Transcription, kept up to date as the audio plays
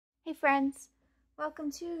Hey friends,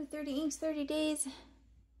 welcome to 30 Inks 30 Days,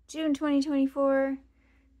 June 2024,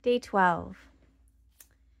 day 12.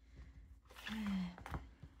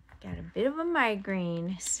 Got a bit of a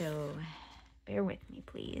migraine, so bear with me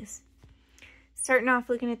please. Starting off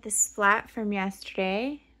looking at the splat from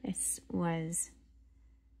yesterday. This was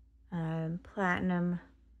platinum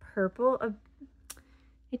purple.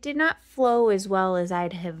 It did not flow as well as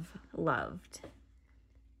I'd have loved.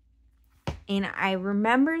 And I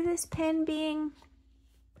remember this pen being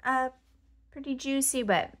pretty juicy,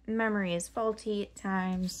 but memory is faulty at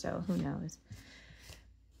times, so who knows.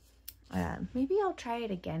 Maybe I'll try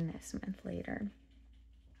it again this month later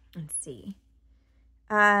and see.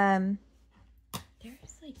 There's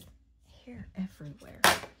like hair everywhere.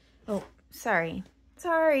 Oh, sorry.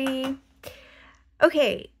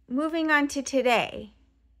 Okay, moving on to today.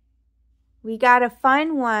 We got a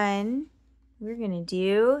fun one. We're going to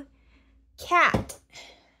do Cat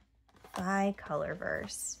by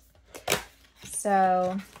Colorverse.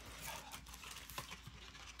 So,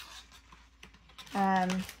 I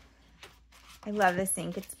love this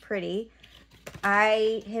ink. It's pretty.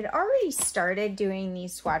 I had already started doing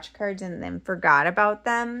these swatch cards and then forgot about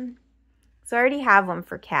them. So I already have one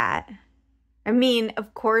for Cat. I mean,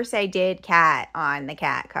 of course I did Cat on the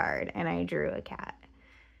Cat card, and I drew a cat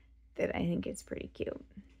that I think is pretty cute.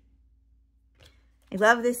 I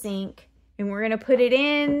love this ink. And we're going to put it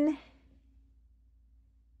in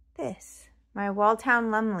this, my Walltown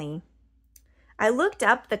Lumley. I looked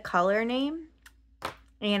up the color name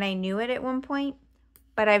and I knew it at one point,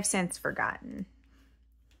 but I've since forgotten.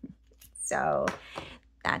 So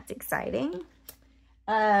that's exciting.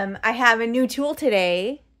 I have a new tool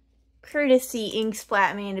today, courtesy Ink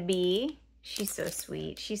Splat Amanda B. She's so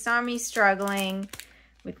sweet. She saw me struggling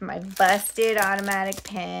with my busted automatic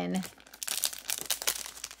pen,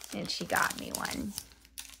 and she got me one.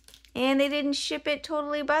 And they didn't ship it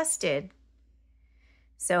totally busted.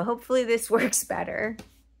 So hopefully this works better.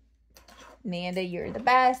 Amanda, you're the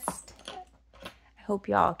best. I hope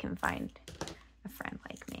y'all can find a friend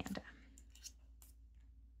like Amanda.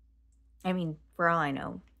 I mean, for all I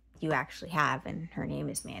know, you actually have, and her name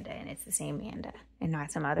is Amanda, and it's the same Amanda, and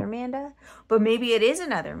not some other Amanda. But maybe it is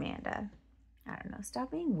another Amanda. I don't know.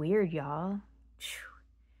 Stop being weird, y'all.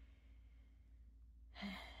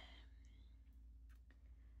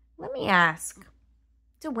 Let me ask,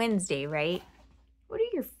 it's a Wednesday, right? What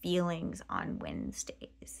are your feelings on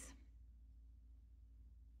Wednesdays?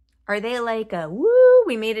 Are they like a, woo,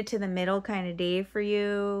 we made it to the middle kind of day for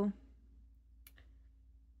you?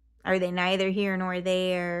 Are they neither here nor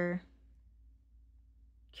there?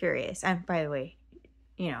 Curious. I'm, by the way,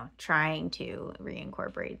 trying to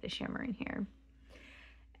reincorporate the shimmer in here.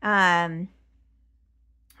 At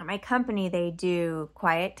my company, they do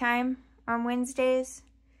quiet time on Wednesdays,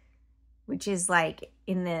 which is like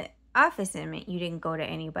in the office you didn't go to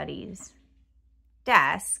anybody's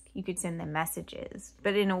desk. You could send them messages.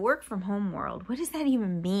 But in a work from home world, what does that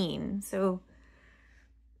even mean? So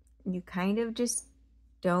you kind of just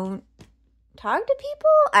don't talk to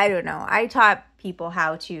people? I don't know. I taught people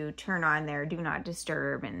how to turn on their do not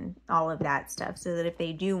disturb and all of that stuff so that if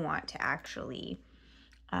they do want to actually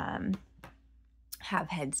have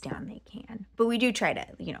heads down, they can. But we do try to,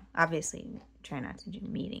 obviously try not to do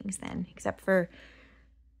meetings then, except for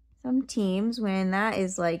some teams when that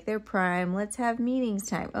is like their prime. Let's have meetings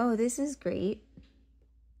time. Oh, this is great.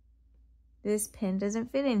 This pen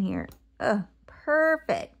doesn't fit in here. Oh,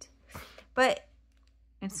 perfect. But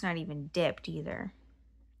it's not even dipped either.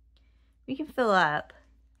 We can fill up.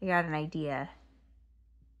 I got an idea.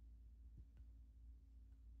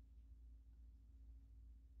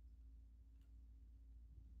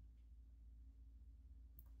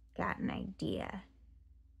 Got an idea.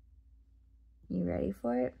 You ready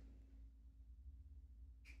for it?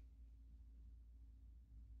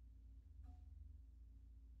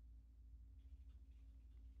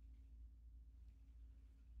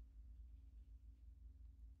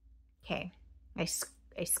 Okay, I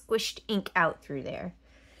squished ink out through there.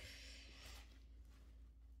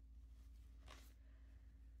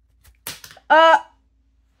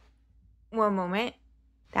 One moment.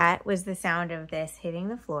 That was the sound of this hitting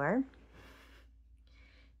the floor.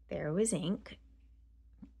 There was ink.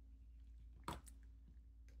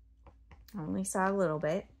 Only saw a little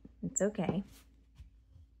bit. It's okay.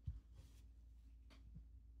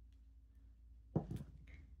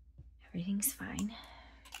 Everything's fine.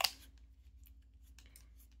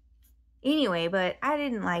 Anyway, but I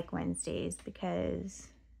didn't like Wednesdays because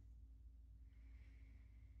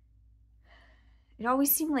it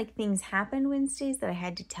always seemed like things happened Wednesdays that I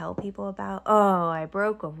had to tell people about. Oh, I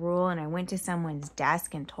broke a rule and I went to someone's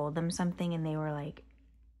desk and told them something and they were like,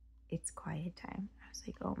 it's quiet time. I was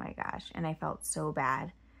like, oh my gosh. And I felt so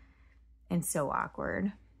bad and so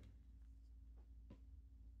awkward.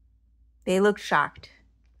 They looked shocked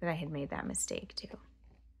that I had made that mistake too.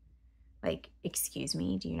 Like, excuse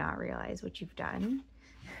me, do you not realize what you've done?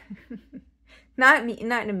 Not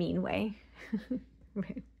in a mean way.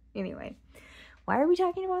 Anyway, why are we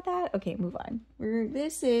talking about that? Okay, move on.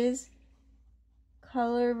 This is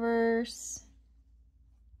Colorverse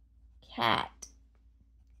Cat.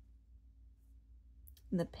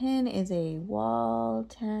 The pen is a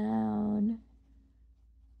Walltown,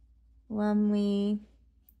 Lumley,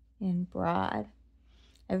 and Broad.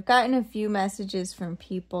 I've gotten a few messages from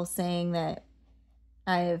people saying that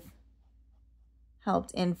I have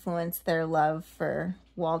helped influence their love for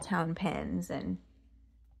Walltown pens, and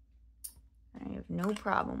I have no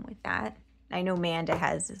problem with that. I know Manda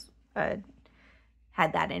has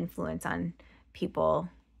had that influence on people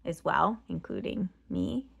as well, including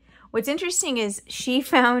me. What's interesting is she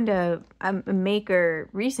found a maker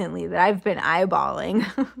recently that I've been eyeballing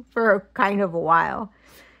for kind of a while.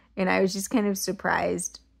 And I was just kind of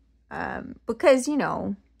surprised because, you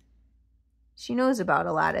know, she knows about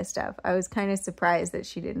a lot of stuff. I was kind of surprised that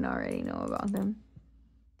she didn't already know about them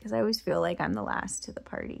because I always feel like I'm the last to the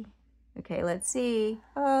party. Okay, let's see.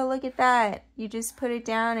 Oh, look at that. You just put it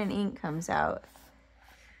down and ink comes out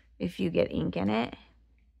if you get ink in it.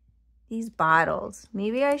 These bottles.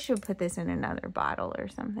 Maybe I should put this in another bottle or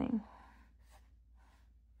something.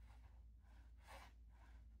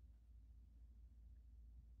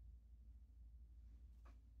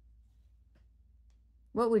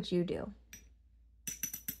 What would you do?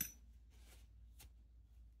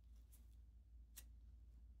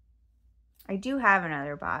 I do have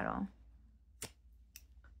another bottle.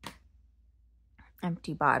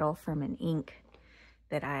 Empty bottle from an ink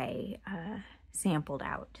that I sampled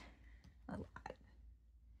out a lot.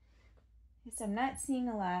 So I'm not seeing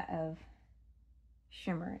a lot of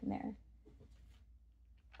shimmer in there.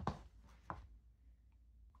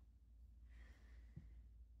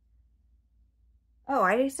 Oh,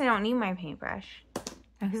 I guess I don't need my paintbrush.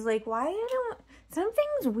 I was like,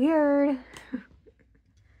 something's weird.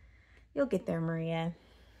 You'll get there, Maria.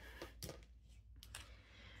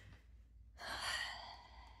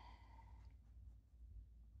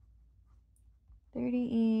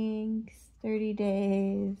 $30 inks, 30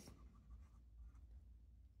 days.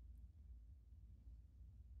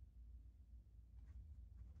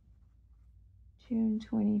 June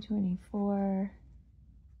 2024.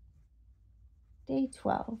 Day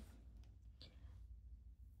 12.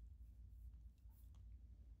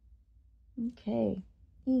 Okay,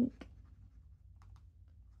 ink.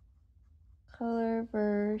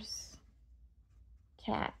 Colorverse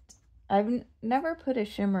Cat. I've never put a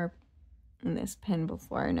shimmer in this pen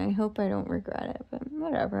before, and I hope I don't regret it, but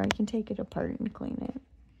whatever, I can take it apart and clean it.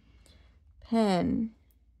 Pen.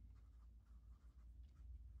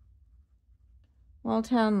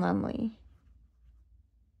 Walltown Lumley.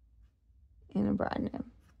 In a broad nib.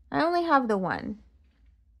 I only have the one.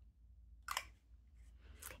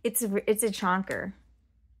 It's a chonker,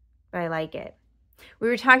 but I like it. We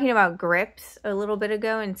were talking about grips a little bit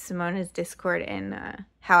ago in Simona's Discord and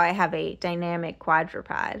how I have a dynamic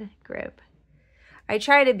quadrupod grip. I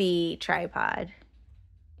try to be tripod,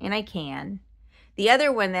 and I can. The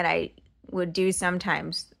other one that I would do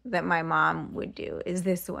sometimes that my mom would do is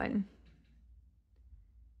this one,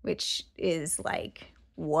 which is like,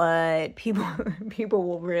 what? People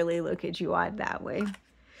will really look at you odd that way.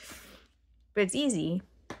 But it's easy.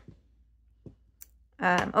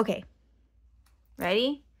 Okay.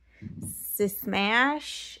 Ready? So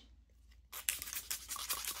smash.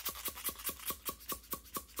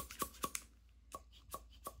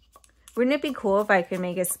 Wouldn't it be cool if I could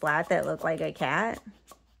make a splat that looked like a cat?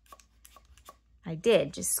 I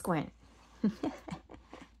did, just squint.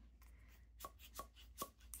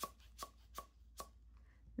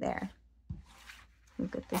 There. We'll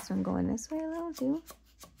get this one going this way a little too.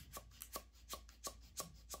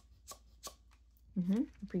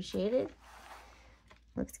 Appreciate it.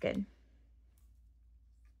 Looks good.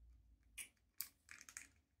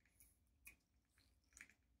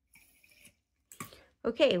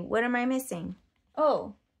 Okay, what am I missing?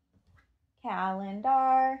 Oh,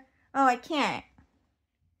 calendar. Oh, I can't.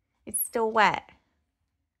 It's still wet.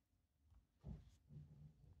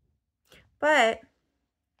 But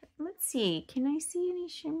let's see. Can I see any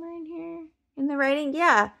shimmer in here? In the writing?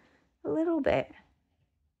 Yeah, a little bit.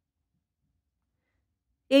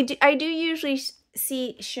 I do usually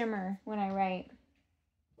see shimmer when I write.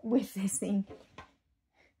 with this thing.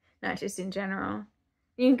 Not just in general.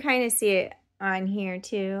 You can kind of see it on here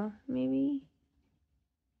too, maybe.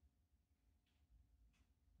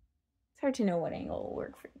 It's hard to know what angle will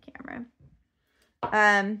work for the camera.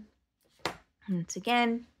 Once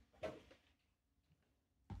again.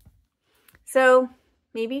 So,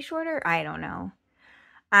 maybe shorter? I don't know.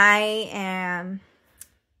 I am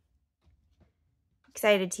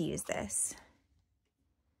excited to use this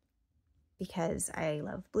because I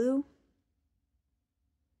love blue.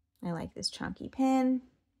 I like this chunky pen.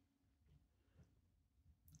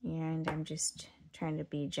 And I'm just trying to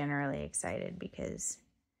be generally excited because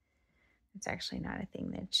it's actually not a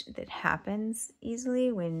thing that happens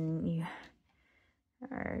easily when you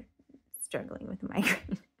are struggling with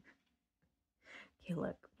migraine. Okay,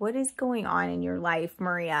 look, what is going on in your life,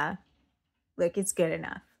 Maria? Look, it's good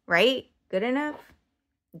enough, right? Good enough?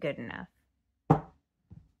 Good enough.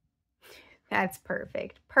 That's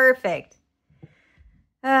perfect. Perfect.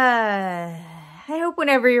 I hope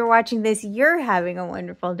whenever you're watching this, you're having a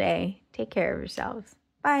wonderful day. Take care of yourselves.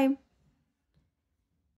 Bye.